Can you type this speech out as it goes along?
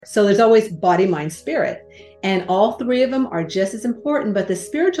So there's always body, mind, spirit. And all three of them are just as important, but the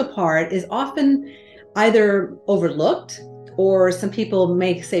spiritual part is often either overlooked, or some people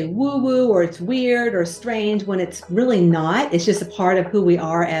may say woo woo, or it's weird or strange, when it's really not. It's just a part of who we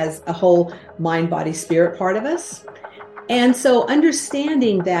are as a whole mind, body, spirit part of us. And so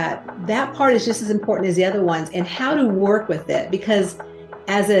understanding that that part is just as important as the other ones, and how to work with it, because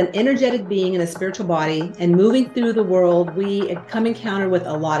as an energetic being in a spiritual body and moving through the world, we come encounter with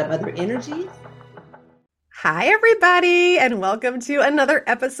a lot of other energies. Hi, everybody, and welcome to another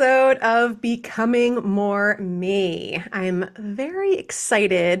episode of Becoming More Me. I'm very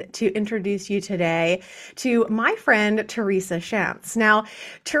excited to introduce you today to my friend, Teresa Shantz. Now,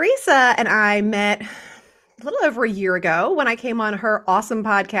 Teresa and I met a little over a year ago when I came on her awesome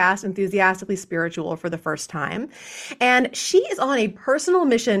podcast, Enthusiastically Spiritual, for the first time. And she is on a personal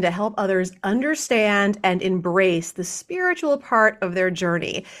mission to help others understand and embrace the spiritual part of their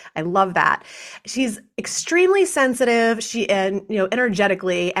journey. I love that. She's extremely sensitive,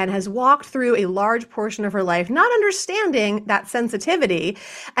 energetically, and has walked through a large portion of her life not understanding that sensitivity.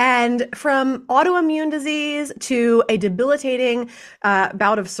 And from autoimmune disease to a debilitating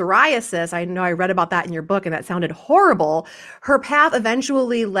bout of psoriasis, I know I read about that in your book, and that sounded horrible. Her path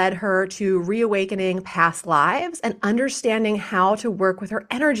eventually led her to reawakening past lives and understanding how to work with her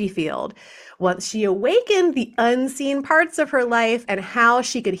energy field. Once she awakened the unseen parts of her life and how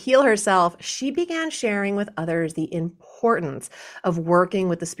she could heal herself, she began sharing with others the importance of working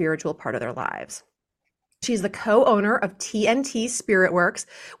with the spiritual part of their lives. She's the co-owner of TNT Spirit Works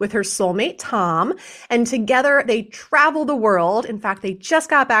with her soulmate, Tom, and together they travel the world. In fact, they just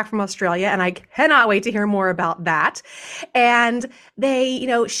got back from Australia, and I cannot wait to hear more about that. And they,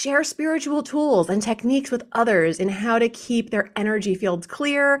 share spiritual tools and techniques with others in how to keep their energy fields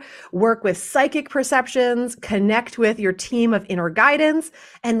clear, work with psychic perceptions, connect with your team of inner guidance,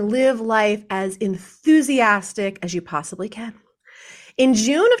 and live life as enthusiastic as you possibly can. In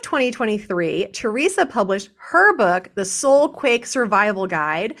June of 2023, Teresa published her book, The Soulquakes Survival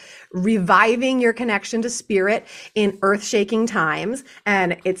Guide, Reviving Your Connection to Spirit in Earth-Shaking Times.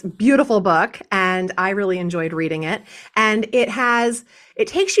 And it's a beautiful book, and I really enjoyed reading it. And it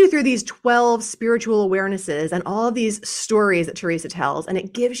takes you through these 12 spiritual awarenesses and all of these stories that Teresa tells, and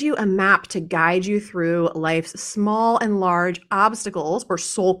it gives you a map to guide you through life's small and large obstacles, or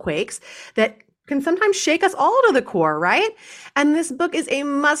soulquakes, that can sometimes shake us all to the core, right? And this book is a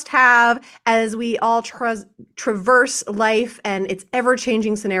must-have as we all traverse life and its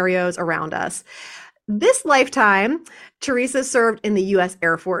ever-changing scenarios around us. This lifetime, Teresa served in the U.S.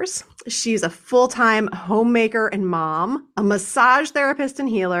 Air Force. She's a full-time homemaker and mom, a massage therapist and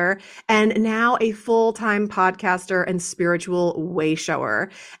healer, and now a full-time podcaster and spiritual way shower.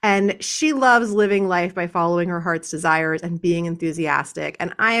 And she loves living life by following her heart's desires and being enthusiastic.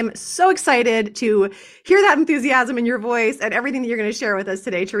 And I am so excited to hear that enthusiasm in your voice and everything that you're going to share with us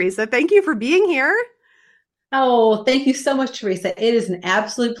today, Teresa. Thank you for being here. Oh, thank you so much, Teresa. It is an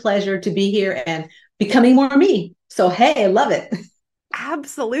absolute pleasure to be here and becoming more me. So, hey, I love it.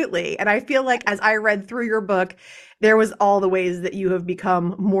 Absolutely. And I feel like as I read through your book, there was all the ways that you have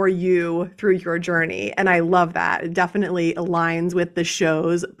become more you through your journey. And I love that. It definitely aligns with the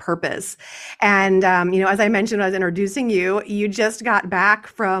show's purpose. And, as I mentioned when I was introducing you, you just got back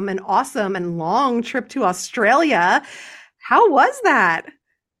from an awesome and long trip to Australia. How was that?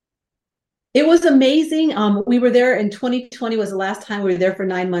 It was amazing. We were there in 2020 was the last time we were there for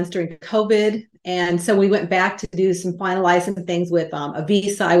 9 months during COVID. And so we went back to do some finalizing things with a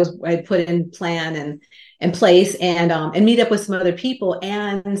visa I had put in plan and place, and meet up with some other people.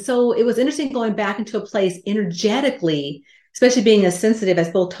 And so it was interesting going back into a place energetically, especially being as sensitive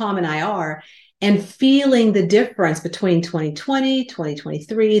as both Tom and I are, and feeling the difference between 2020,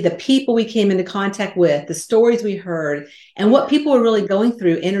 2023, the people we came into contact with, the stories we heard, and what people were really going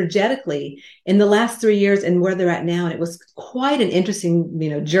through energetically in the last 3 years and where they're at now. And it was quite an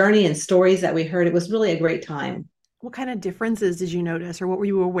interesting, journey and stories that we heard. It was really a great time. What kind of differences did you notice, or what were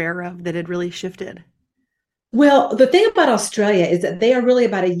you aware of that had really shifted? Well, the thing about Australia is that they are really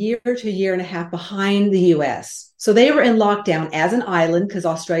about a year to a year and a half behind the US. So they were in lockdown as an island, because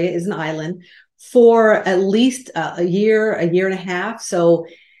Australia is an island, for at least a year and a half. So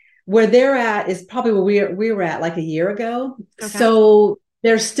where they're at is probably where we were at like a year ago. Okay. So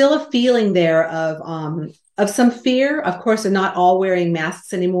there's still a feeling there of some fear. Of course, they're not all wearing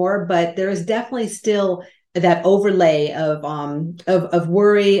masks anymore, but there is definitely still that overlay of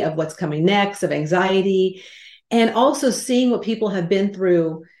worry, of what's coming next, of anxiety, and also seeing what people have been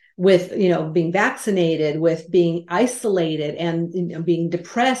through with, being vaccinated, with being isolated and being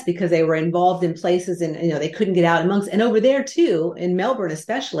depressed because they were involved in places and, they couldn't get out amongst, and over there too, in Melbourne,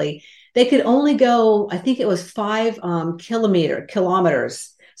 especially, they could only go, I think it was 5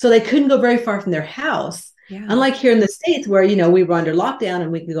 kilometers. So they couldn't go very far from their house. Yeah. Unlike here in the States where, we were under lockdown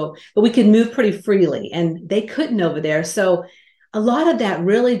and we could go, but we could move pretty freely and they couldn't over there. So a lot of that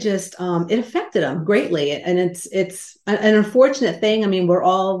really just, it affected them greatly. And it's an unfortunate thing. I mean, we're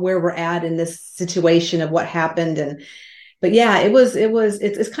all where we're at in this situation of what happened. But yeah,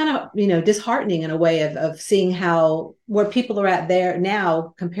 it's kind of, disheartening in a way of seeing where people are at there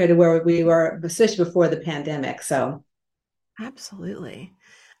now compared to where we were, especially before the pandemic. So. Absolutely.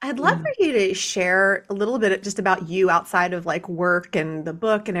 I'd love Yeah. for you to share a little bit just about you outside of like work and the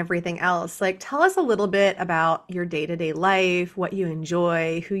book and everything else. Like, tell us a little bit about your day-to-day life, what you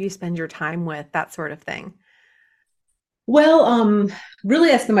enjoy, who you spend your time with, that sort of thing. Well,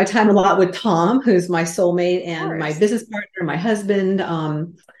 really, I spend my time a lot with Tom, who's my soulmate Of and my course. business partner, my husband.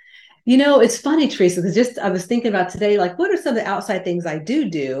 It's funny, Teresa, because just I was thinking about today, like, what are some of the outside things I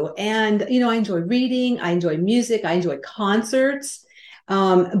do? And, I enjoy reading, I enjoy music, I enjoy concerts.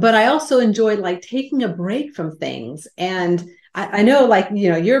 But I also enjoy like taking a break from things. And I know, like,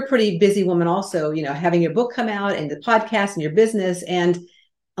 you're a pretty busy woman also, having your book come out and the podcast and your business. And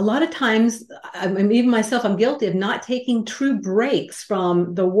a lot of times, even myself, I'm guilty of not taking true breaks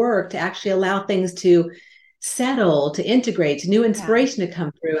from the work to actually allow things to settle, to integrate, to new Yeah. inspiration to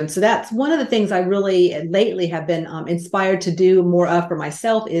come through. And so that's one of the things I really lately have been inspired to do more of for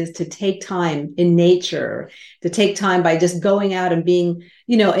myself, is to take time in nature, to take time by just going out and being,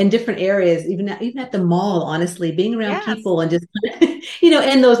 in different areas, even at the mall, honestly, being around Yes. people and just,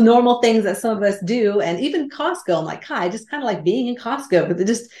 and those normal things that some of us do. And even Costco, I'm like, hi, I just kind of like being in Costco, but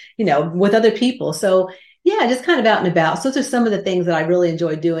just, with other people. So yeah, just kind of out and about. So those are some of the things that I really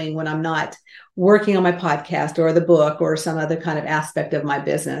enjoy doing when I'm not working on my podcast or the book or some other kind of aspect of my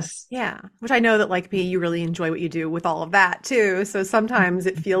business. Yeah, which I know that like me, you really enjoy what you do with all of that too. So sometimes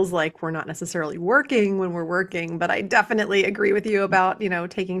it feels like we're not necessarily working when we're working, but I definitely agree with you about,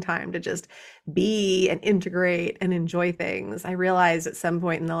 taking time to just be and integrate and enjoy things. I realized at some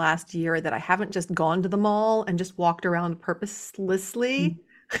point in the last year that I haven't just gone to the mall and just walked around purposelessly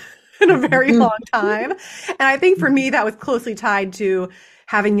in a very long time. And I think for me, that was closely tied to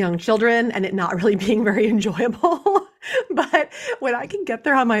having young children and it not really being very enjoyable. But when I can get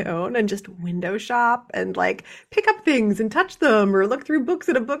there on my own and just window shop and like pick up things and touch them or look through books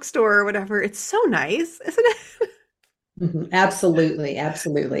at a bookstore or whatever, it's so nice, isn't it? Absolutely.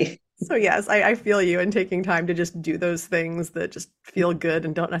 Absolutely. So yes, I feel you in taking time to just do those things that just feel good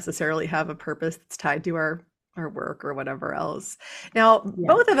and don't necessarily have a purpose that's tied to our work or whatever else. Now, Yeah.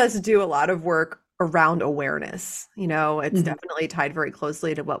 both of us do a lot of work around awareness. It's Mhm. definitely tied very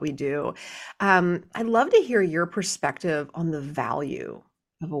closely to what we do. I'd love to hear your perspective on the value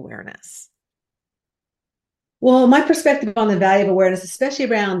of awareness. Well, my perspective on the value of awareness, especially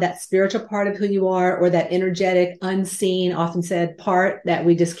around that spiritual part of who you are, or that energetic, unseen, often said part that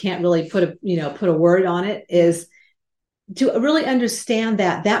we just can't really put a word on it, is to really understand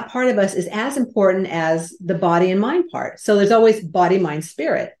that that part of us is as important as the body and mind part. So there's always body, mind,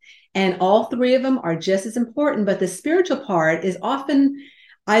 spirit. And all three of them are just as important. But the spiritual part is often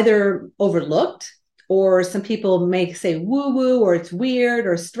either overlooked, or some people may say woo woo, or it's weird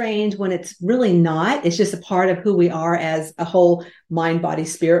or strange, when it's really not. It's just a part of who we are as a whole mind, body,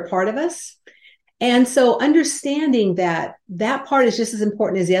 spirit part of us. And so understanding that that part is just as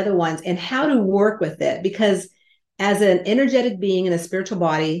important as the other ones, and how to work with it. Because as an energetic being in a spiritual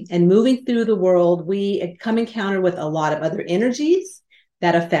body and moving through the world, we come encounter with a lot of other energies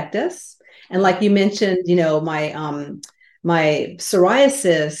that affect us. And like you mentioned, my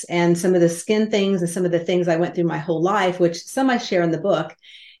psoriasis and some of the skin things and some of the things I went through my whole life, which some I share in the book,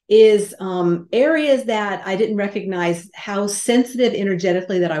 is areas that I didn't recognize how sensitive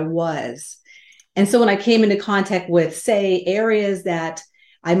energetically that I was. And so when I came into contact with, say, areas that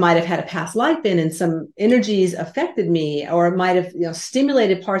I might have had a past life in, and some energies affected me, or it might have,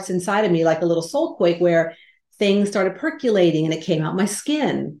 stimulated parts inside of me, like a little soul quake, where things started percolating and it came out my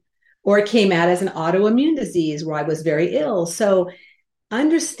skin, or it came out as an autoimmune disease where I was very ill. So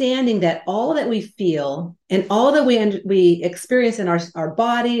understanding that all that we feel and all that we experience in our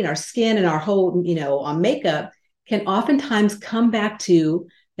body and our skin and our whole, makeup, can oftentimes come back to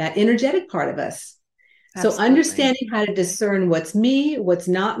that energetic part of us. So Absolutely. understanding how to discern what's me, what's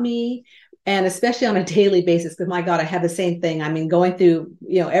not me, and especially on a daily basis, because my God, I have the same thing. I mean, going through,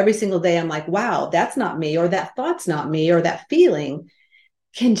 every single day, I'm like, wow, that's not me, or that thought's not me, or that feeling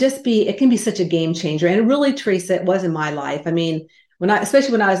it can be such a game changer. And really, Teresa, it was in my life. I mean,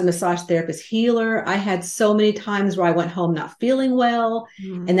 especially when I was a massage therapist healer, I had so many times where I went home not feeling well.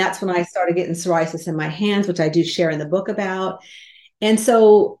 Mm. And that's when I started getting psoriasis in my hands, which I do share in the book about. And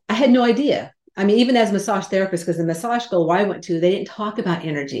so I had no idea. I mean, even as a massage therapist, because the massage school where I went to, they didn't talk about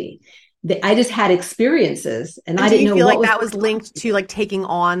energy. I just had experiences and And I do didn't you know feel what like was that was going linked on. to like taking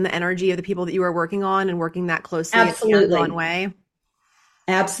on the energy of the people that you were working on and working that closely in a hands-on Absolutely. way?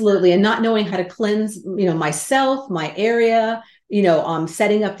 Absolutely. And not knowing how to cleanse, myself, my area,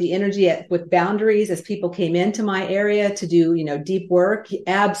 setting up the energy with boundaries as people came into my area to do, deep work.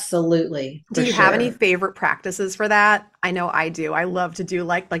 Absolutely, Do for you have any sure. favorite practices for that? I know I do. I love to do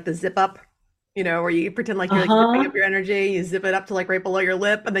like the zip up, where you pretend like you're like zipping up Uh-huh. your energy, you zip it up to like right below your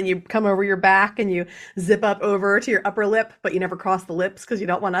lip, and then you come over your back and you zip up over to your upper lip, but you never cross the lips because you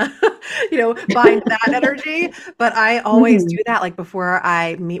don't want to, bind that energy. But I always do Mhm. that like before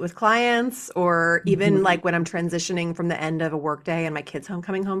I meet with clients or even Mhm. like when I'm transitioning from the end of a workday and my kids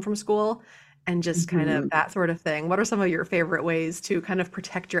coming home from school and just kind of Mhm. that sort of thing. What are some of your favorite ways to kind of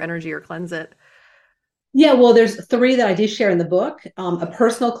protect your energy or cleanse it? Yeah, well, there's three that I do share in the book. A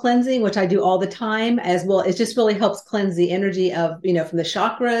personal cleansing, which I do all the time, as well. It just really helps cleanse the energy of, from the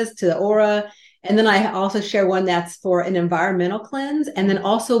chakras to the aura. And then I also share one that's for an environmental cleanse, and then Mm.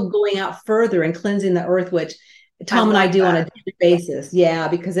 also going out further and cleansing the earth, which I Tom and I love do on a that. daily basis. Yeah,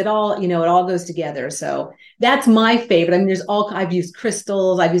 because it all goes together. So that's my favorite. I mean, I've used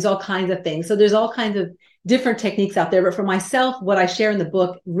crystals, I've used all kinds of things. So there's all kinds of different techniques out there. But for myself, what I share in the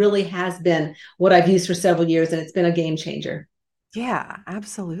book really has been what I've used for several years, and it's been a game changer. Yeah,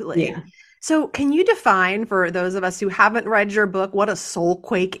 absolutely. Yeah. So, can you define for those of us who haven't read your book what a soul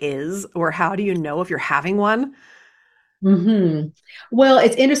quake is, or how do you know if you're having one? Hmm. Well,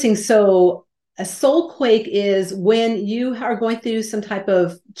 it's interesting. So, a soul quake is when you are going through some type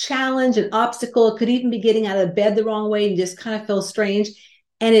of challenge, an obstacle. It could even be getting out of bed the wrong way and just kind of feel strange.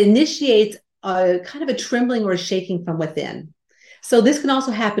 And it initiates a kind of a trembling or a shaking from within. So, this can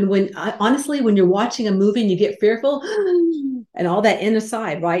also happen honestly, when you're watching a movie and you get fearful and all that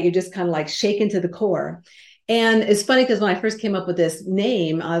inside, right? You're just kind of like shaken to the core. And it's funny because when I first came up with this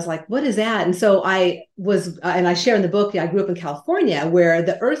name, I was like, what is that? And so and I share in the book, I grew up in California where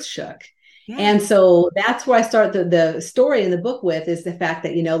the earth shook. Yeah. And so that's where I start the story in the book with is the fact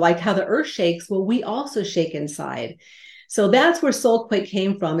that, like how the earth shakes, well, we also shake inside. So that's where soul quake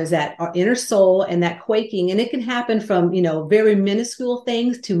came from, is that our inner soul and that quaking. And it can happen from, very minuscule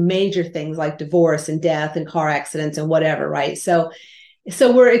things to major things like divorce and death and car accidents and whatever, right? So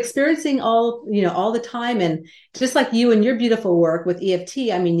we're experiencing all the time. And just like you and your beautiful work with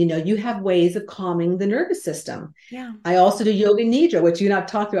EFT, I mean, you have ways of calming the nervous system. Yeah. I also do yoga nidra, which you and I've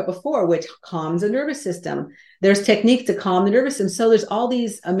talked about before, which calms the nervous system. There's techniques to calm the nervous system. So there's all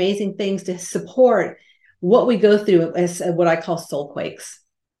these amazing things to support what we go through as what I call soul quakes.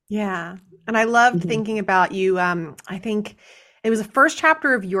 Yeah. And I loved Mhm. thinking about you. I think it was the first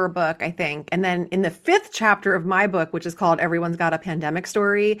chapter of your book, I think. And then in the fifth chapter of my book, which is called Everyone's Got a Pandemic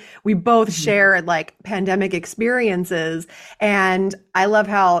Story, we both Mhm. shared like pandemic experiences. And I love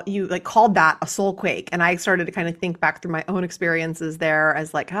how you like called that a soul quake. And I started to kind of think back through my own experiences there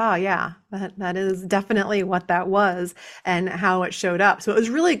as like, oh yeah, that is definitely what that was and how it showed up. So it was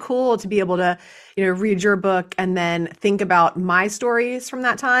really cool to be able to read your book and then think about my stories from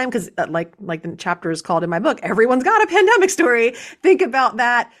that time because like the chapter is called in my book, everyone's got a pandemic story. Think about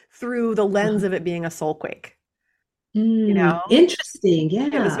that through the lens of it being a soul quake. you know Interesting.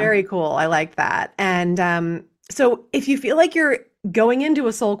 it was Yeah. very cool. I like that. And so if you feel like you're going into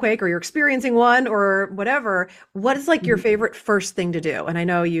a soul quake or you're experiencing one or whatever, what is like your Mhm. favorite first thing to do? And I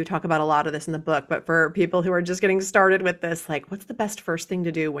know you talk about a lot of this in the book, but for people who are just getting started with this, like what's the best first thing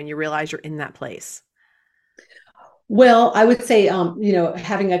to do when you realize you're in that place? Well, I would say,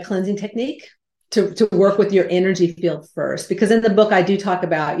 having a cleansing technique to work with your energy field first, because in the book I do talk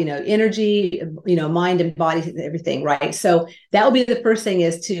about, energy, mind and body, everything, right? So that will be the first thing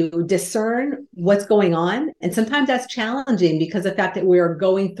is to discern what's going on. And sometimes that's challenging because of the fact that we are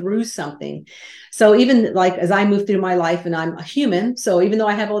going through something. So even like as I move through my life and I'm a human, so even though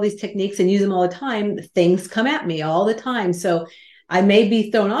I have all these techniques and use them all the time, things come at me all the time. So I may be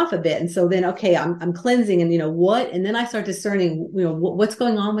thrown off a bit. And so then, okay, I'm cleansing and, and then I start discerning, what's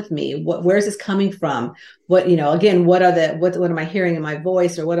going on with me? Where's this coming from? Again, what am I hearing in my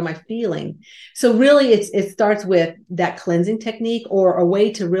voice or what am I feeling? So really it starts with that cleansing technique or a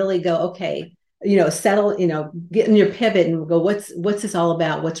way to really go, okay, settle, get in your pivot and go, what's this all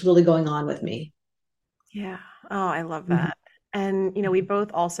about? What's really going on with me? Yeah. Oh, I love Mhm. that. And, we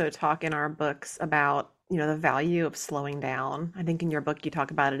both also talk in our books about, the value of slowing down. I think in your book you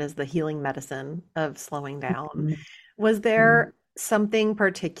talk about it as the healing medicine of slowing down. Was there Mhm. something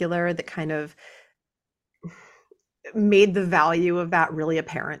particular that kind of made the value of that really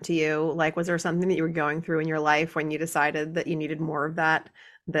apparent to you? Like, was there something that you were going through in your life when you decided that you needed more of that,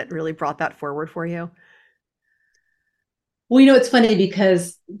 that really brought that forward for you? Well, it's funny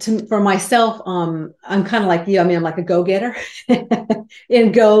because for myself, I'm kind of like you. I mean, I'm like a go-getter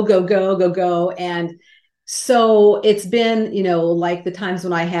and go, go, go, go, go. And so it's been, like the times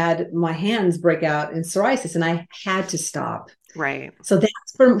when I had my hands break out in psoriasis and I had to stop. Right. So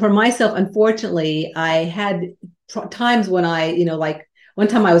that's for myself. Unfortunately, I had times when like one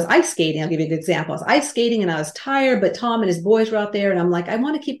time I was ice skating. I'll give you an example. I was ice skating and I was tired, but Tom and his boys were out there and I'm like, I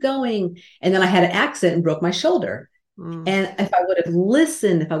want to keep going. And then I had an accident and broke my shoulder. Mm. And if I would have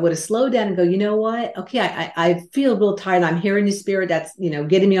listened, if I would have slowed down and go, you know what? Okay, I feel a little tired. I'm hearing the spirit that's,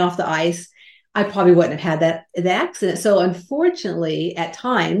 getting me off the ice. I probably wouldn't have had the accident. So unfortunately, at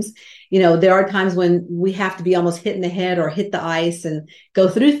times, there are times when we have to be almost hit in the head or hit the ice and go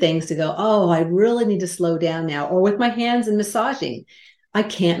through things to go, oh, I really need to slow down now. Or with my hands and massaging, I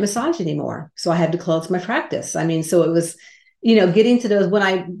can't massage anymore. So I had to close my practice. I mean, so it was, getting to those when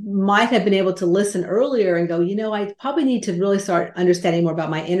I might have been able to listen earlier and go, I probably need to really start understanding more about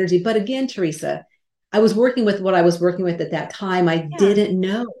my energy. But again, Teresa, I was working with what I was working with at that time. I Yeah. didn't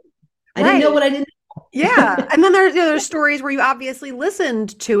know. I didn't know Right. what I didn't Yeah. know. And then there's stories where you obviously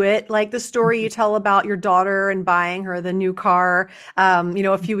listened to it, like the story you tell about your daughter and buying her the new car,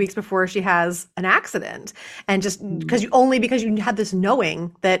 a few weeks before she has an accident. And just because you had this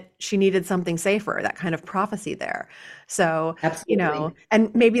knowing that she needed something safer, that kind of prophecy there. So, Absolutely.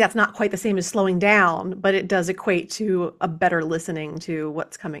 and maybe that's not quite the same as slowing down, but it does equate to a better listening to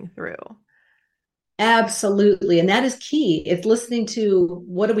what's coming through. Absolutely. And that is key. It's listening to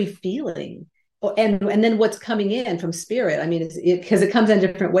what are we feeling? And then what's coming in from spirit. I mean, because it comes in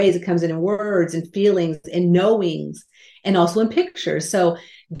different ways. It comes in words and feelings and knowings and also in pictures. So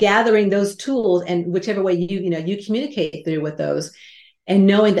gathering those tools and whichever way you communicate through with those and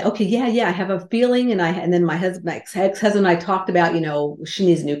knowing that, okay, yeah, I have a feeling. And then my ex-husband and I talked about, she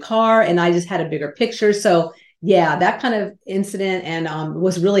needs a new car and I just had a bigger picture. So yeah, that kind of incident and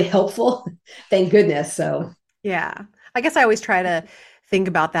was really helpful. Thank goodness. So Yeah. I guess I always try to think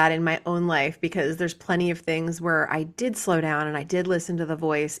about that in my own life because there's plenty of things where I did slow down and I did listen to the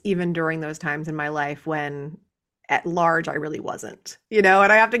voice, even during those times in my life when at large I really wasn't, and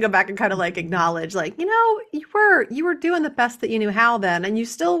I have to go back and kind of like acknowledge, like, you were doing the best that you knew how then, and you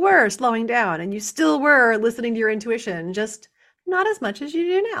still were slowing down and you still were listening to your intuition, just not as much as you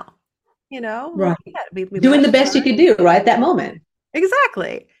do now. right. Yeah, we live Doing and the best you learn. could do, right? At that moment.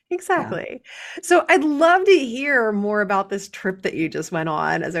 Exactly. Yeah. Exactly. So I'd love to hear more about this trip that you just went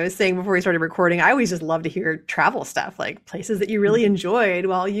on. As I was saying before we started recording, I always just love to hear travel stuff, like places that you really enjoyed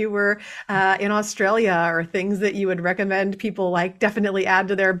while you were in Australia, or things that you would recommend people like definitely add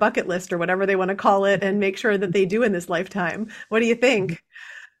to their bucket list or whatever they want to call it and make sure that they do in this lifetime. What do you think?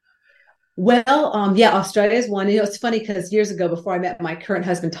 Well, yeah, Australia is one. It's funny because years ago, before I met my current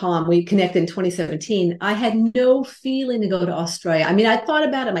husband, Tom, we connected in 2017. I had no feeling to go to Australia. I mean, I thought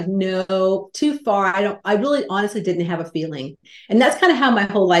about it, I'm like, no, too far. I really honestly didn't have a feeling. And that's kind of how my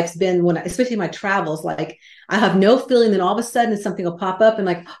whole life's been especially my travels, like I have no feeling, then all of a sudden something will pop up and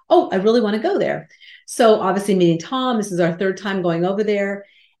like, oh, I really want to go there. So obviously meeting Tom, this is our third time going over there.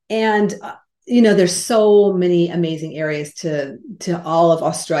 And there's so many amazing areas to all of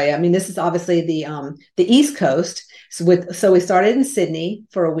Australia. I mean, this is obviously the East Coast. So we started in Sydney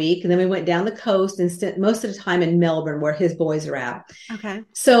for a week, and then we went down the coast and spent most of the time in Melbourne, where his boys are at. Okay.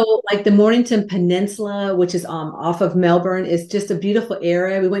 So, like the Mornington Peninsula, which is off of Melbourne, is just a beautiful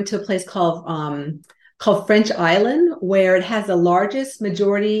area. We went to a place called French Island, where it has the largest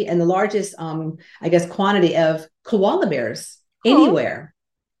majority and the largest, I guess, quantity of koala bears Oh, anywhere.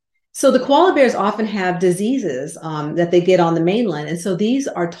 So the koala bears often have diseases that they get on the mainland, and so these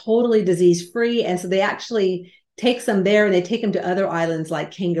are totally disease free. And so they actually take some there, and they take them to other islands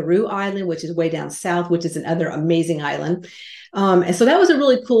like Kangaroo Island, which is way down south, which is another amazing island. And so that was a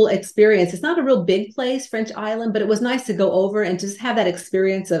really cool experience. It's not a real big place, French Island, but it was nice to go over and just have that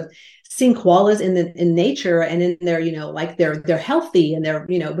experience of seeing koalas in nature and in their, like they're healthy and they're,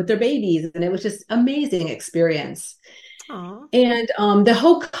 with their babies, and it was just amazing experience. oh, And the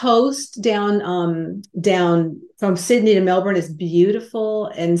whole coast down from Sydney to Melbourne is beautiful.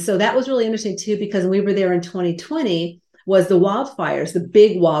 And so that was really interesting too, because when we were there in 2020 was the wildfires, the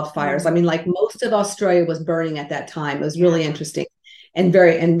big wildfires. I oh, mean, like most of Australia was burning at that time. It was really yeah, interesting and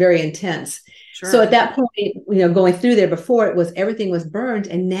very intense. So at sure. that point, going through there before it was everything was burned,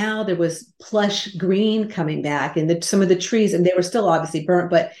 and now there was plush green coming back, and some of the trees, and they were still obviously burnt,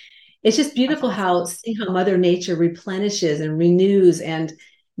 but it's just That's beautiful awesome. how seeing how Mother Nature replenishes and renews. And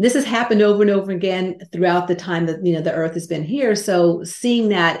this has happened over and over again throughout the time that, the earth has been here. So seeing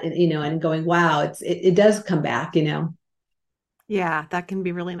that, and going, wow, it does come back, Yeah, that can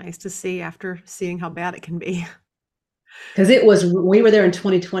be really nice to see after seeing how bad it can be. because we were there in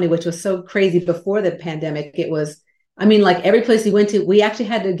 2020, which was so crazy before the pandemic. It was, like every place we went to, we actually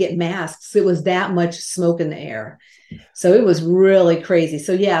had to get masks. It was that much smoke in the air. So it was really crazy.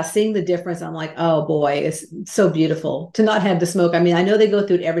 So yeah, seeing the difference, I'm like, oh boy, it's so beautiful to not have the smoke. I know they go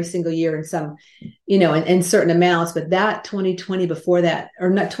through it every single year in some, in certain amounts, but that 2020 before that, or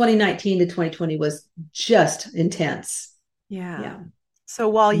not 2019 to 2020 was just intense. Yeah. Yeah. So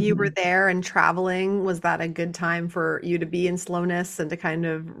while you were Mhm. there and traveling, was that a good time for you to be in slowness and to kind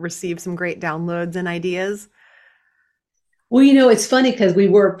of receive some great downloads and ideas? Well, it's funny because we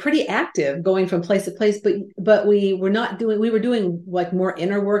were pretty active going from place to place, but we were doing like more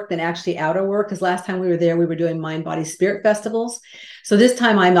inner work than actually outer work. Because last time we were there, we were doing mind, body, spirit festivals. So this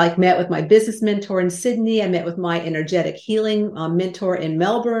time I like met with my business mentor in Sydney. I met with my energetic healing mentor in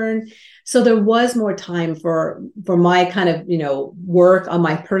Melbourne. So there was more time for my kind of work on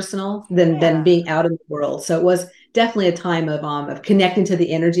my personal than Yeah. being out in the world. So it was definitely a time of connecting to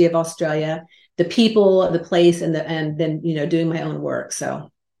the energy of Australia, the people, the place, and then doing my own work.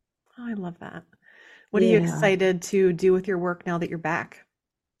 So Oh, I love that. What are you yeah, excited to do with your work now that you're back?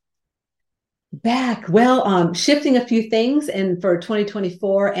 back. Well, shifting a few things and for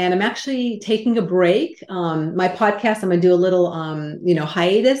 2024, and I'm actually taking a break. My podcast, I'm gonna do a little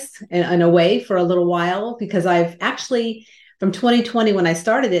hiatus and away for a little while because I've actually from 2020 when I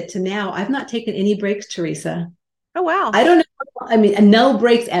started it to now, I've not taken any breaks, Teresa. Oh, wow. I don't know. No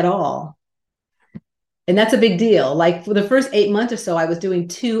breaks at all. And that's a big deal. Like for the first 8 months or so, I was doing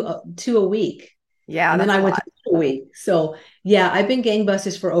two a week, Yeah, and then that's I a went to lot. 2 a week. So yeah, I've been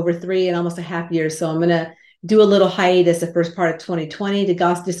gangbusters for over three and almost a half years. So I'm gonna do a little hiatus the first part of 2020 to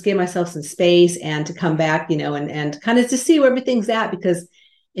just give myself some space and to come back, and kind of to see where everything's at because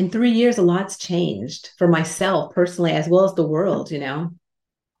in 3 years a lot's changed for myself personally as well as the world.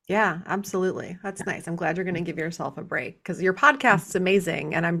 Yeah, absolutely. That's nice. I'm glad you're going to give yourself a break because your podcast's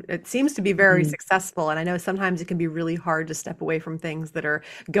amazing and it seems to be very Mhm. successful. And I know sometimes it can be really hard to step away from things that are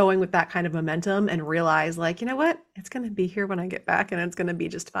going with that kind of momentum and realize, like, you know what? It's going to be here when I get back and it's going to be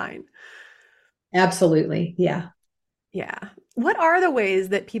just fine. Absolutely. Yeah. Yeah. What are the ways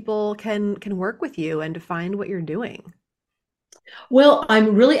that people can work with you and to find what you're doing? Well,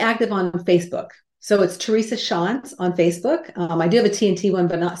 I'm really active on Facebook. So it's Teresa Shantz on Facebook. I do have a TNT one,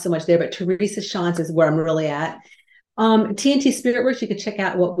 but not so much there. But Teresa Shantz is where I'm really at. TNT Spirit Works, you can check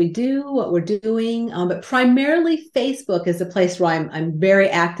out what we do, what we're doing. But primarily Facebook is the place where I'm very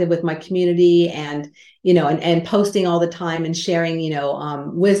active with my community and and posting all the time and sharing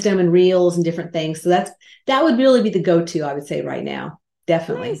wisdom and reels and different things. So that would really be the go-to, I would say right now.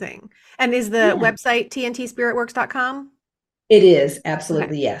 Definitely. Amazing. And is the Yeah, website tntspiritworks.com? it is. Okay.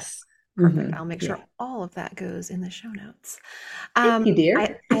 Absolutely. Yes. Perfect. I'll make Yeah. sure all of that goes in the show notes. Thank you,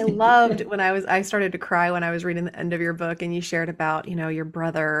 dear. I loved when I started to cry when I was reading the end of your book and you shared about, your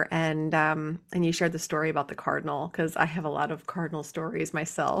brother and you shared the story about the cardinal because I have a lot of cardinal stories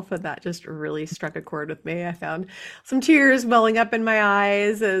myself and that just really struck a chord with me. I found some tears welling up in my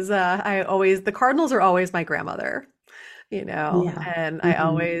eyes as the cardinals are always my grandmother. Yeah. And I Mhm.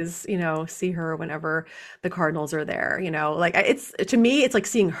 always, see her whenever the Cardinals are there, like it's to me, it's like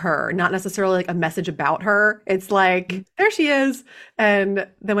seeing her, not necessarily like a message about her. It's like, there she is. And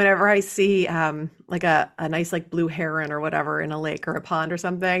then whenever I see like a nice like blue heron or whatever in a lake or a pond or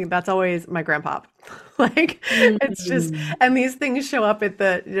something, that's always my grandpa. Like it's just, Mhm. and these things show up at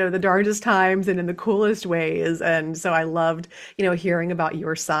the darkest times and in the coolest ways. And so I loved, hearing about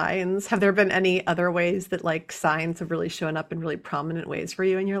your signs. Have there been any other ways that like signs have really shown up in really prominent ways for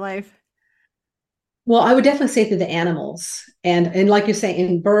you in your life? Well, I would definitely say through the animals and like you're saying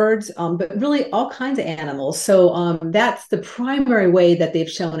in birds, but really all kinds of animals. So that's the primary way that they've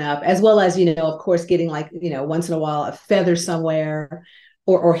shown up, as well as, of course, getting like, once in a while a feather somewhere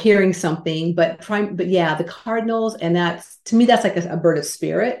or hearing something. But yeah, the cardinals, and that's to me, that's like a bird of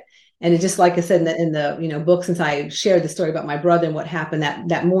spirit. And it just like I said in the book, since I shared the story about my brother and what happened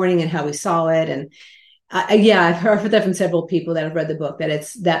that morning and how we saw it. And yeah, I've heard that from several people that have read the book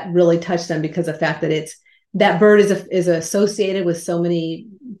that really touched them because of the fact that that bird is associated with so many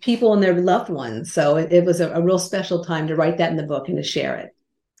people and their loved ones. So it was a real special time to write that in the book and to share it.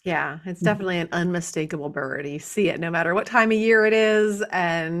 Yeah, it's definitely an unmistakable bird. You see it no matter what time of year it is,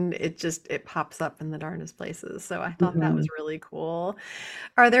 and it pops up in the darndest places. So I thought that was Mhm. really cool.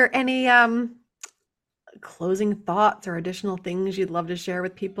 Are there any closing thoughts or additional things you'd love to share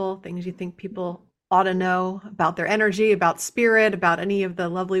with people, things you think people ought to know about their energy, about spirit, about any of the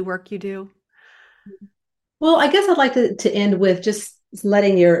lovely work you do? Well, I guess I'd like to end with just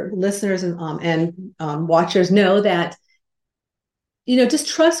letting your listeners and watchers know that, just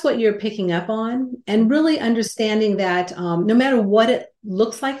trust what you're picking up on and really understanding that no matter what it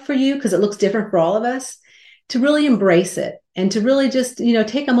looks like for you, because it looks different for all of us, to really embrace it and to really just,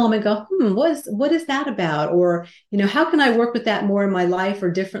 take a moment and go, what is that about? Or, how can I work with that more in my life or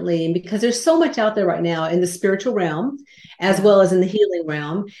differently? And because there's so much out there right now in the spiritual realm, as Yeah. well as in the healing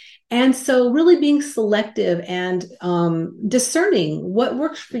realm. And so really being selective and discerning what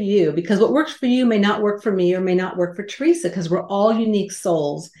works for you, because what works for you may not work for me or may not work for Teresa, because we're all unique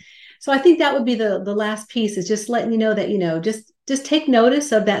souls. So I think that would be the last piece, is just letting you know that, just take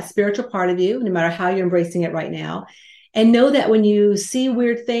notice of that spiritual part of you, no matter how you're embracing it right now. And know that when you see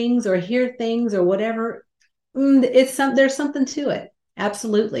weird things or hear things or whatever, there's something to it.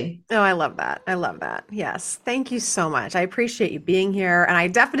 Absolutely. Oh, I love that. I love that. Yes. Thank you so much. I appreciate you being here. And I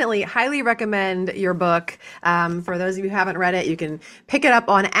definitely highly recommend your book. For those of you who haven't read it, you can pick it up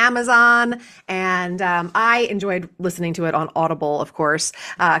on Amazon. And I enjoyed listening to it on Audible, of course,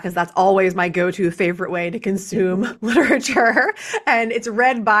 because that's always my go-to favorite way to consume literature. And it's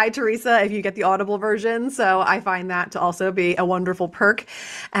read by Teresa if you get the Audible version. So I find that to also be a wonderful perk.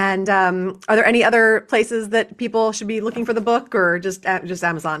 And are there any other places that people should be looking for the book, or just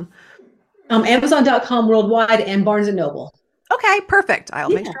Amazon? Amazon.com worldwide and Barnes and Noble. Okay, perfect. I'll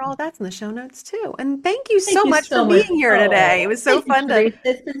make Yeah. sure all that's in the show notes too. And thank you Thank so you much for so much. being here today. It Oh, was so thank you, fun to,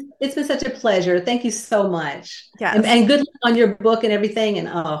 Teresa. It's been such a pleasure. Thank you so much. And, yes, and good luck on your book and everything. And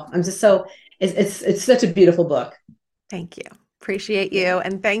I'm just so it's such a beautiful book. thank you. Appreciate Yeah. you.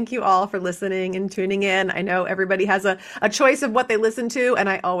 And thank you all for listening and tuning in. I know everybody has a choice of what they listen to, and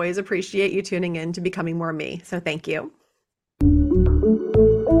I always appreciate you tuning in to Becoming More Me. So thank you.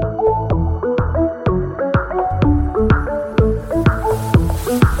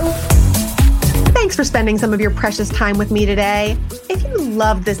 Thanks for spending some of your precious time with me today. If you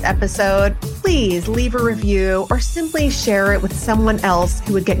loved this episode, please leave a review or simply share it with someone else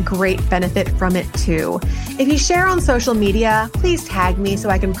who would get great benefit from it too. If you share on social media, please tag me so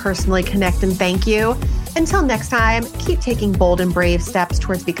I can personally connect and thank you. Until next time, keep taking bold and brave steps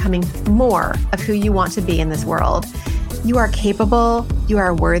towards becoming more of who you want to be in this world. You are capable, you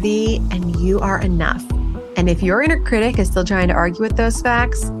are worthy, and you are enough. And if your inner critic is still trying to argue with those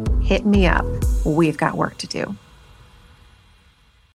facts, hit me up. We've got work to do.